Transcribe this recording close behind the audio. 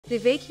The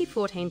VGKE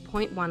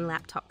 14.1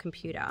 laptop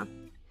computer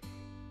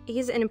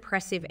is an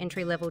impressive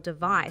entry-level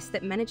device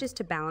that manages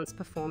to balance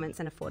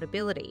performance and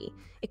affordability.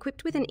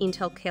 Equipped with an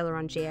Intel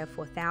Celeron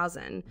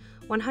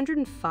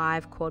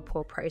J4105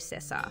 Quad-Core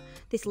processor,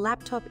 this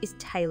laptop is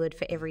tailored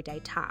for everyday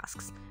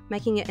tasks,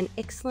 making it an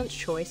excellent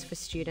choice for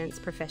students,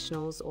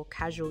 professionals, or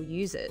casual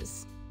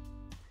users.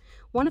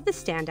 One of the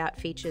standout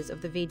features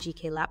of the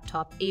VGKE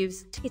laptop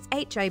is its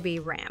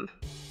 8GB RAM,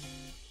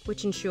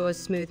 which ensures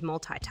smooth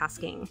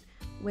multitasking.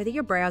 Whether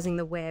you're browsing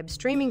the web,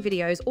 streaming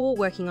videos, or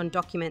working on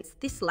documents,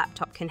 this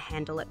laptop can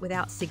handle it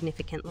without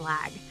significant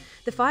lag.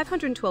 The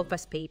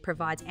 512GB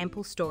provides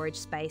ample storage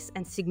space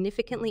and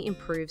significantly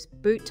improves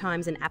boot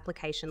times and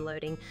application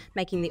loading,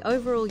 making the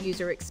overall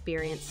user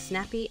experience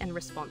snappy and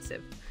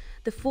responsive.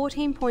 The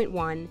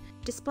 14.1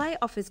 display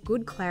offers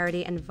good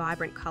clarity and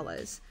vibrant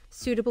colours,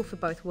 suitable for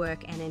both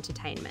work and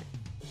entertainment.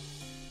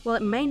 While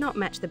it may not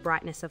match the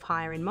brightness of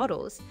higher-end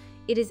models,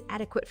 it is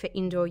adequate for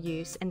indoor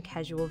use and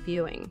casual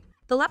viewing.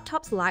 The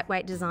laptop's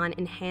lightweight design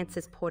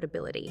enhances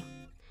portability,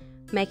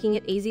 making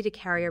it easy to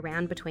carry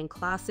around between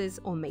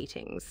classes or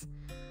meetings.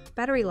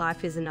 Battery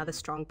life is another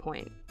strong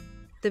point.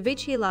 The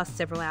VGKE lasts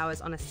several hours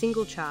on a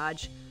single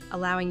charge,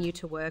 allowing you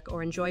to work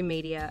or enjoy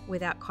media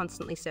without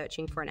constantly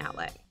searching for an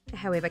outlet.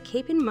 However,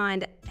 keep in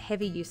mind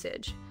heavy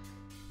usage,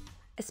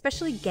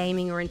 especially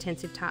gaming or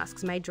intensive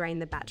tasks, may drain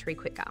the battery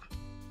quicker.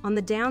 On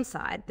the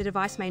downside, the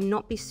device may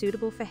not be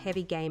suitable for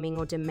heavy gaming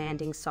or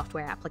demanding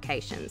software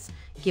applications,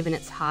 given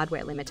its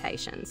hardware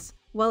limitations.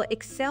 While it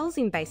excels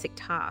in basic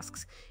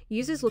tasks,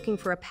 users looking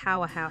for a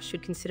powerhouse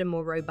should consider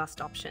more robust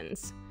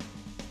options.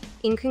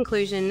 In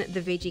conclusion,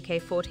 the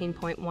VGKE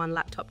 14.1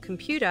 laptop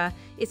computer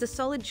is a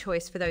solid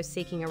choice for those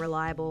seeking a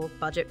reliable,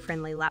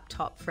 budget-friendly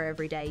laptop for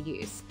everyday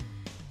use.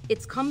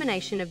 Its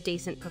combination of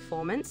decent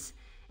performance,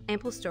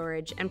 ample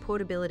storage and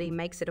portability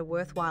makes it a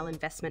worthwhile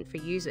investment for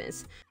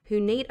users who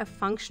need a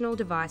functional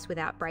device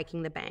without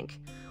breaking the bank.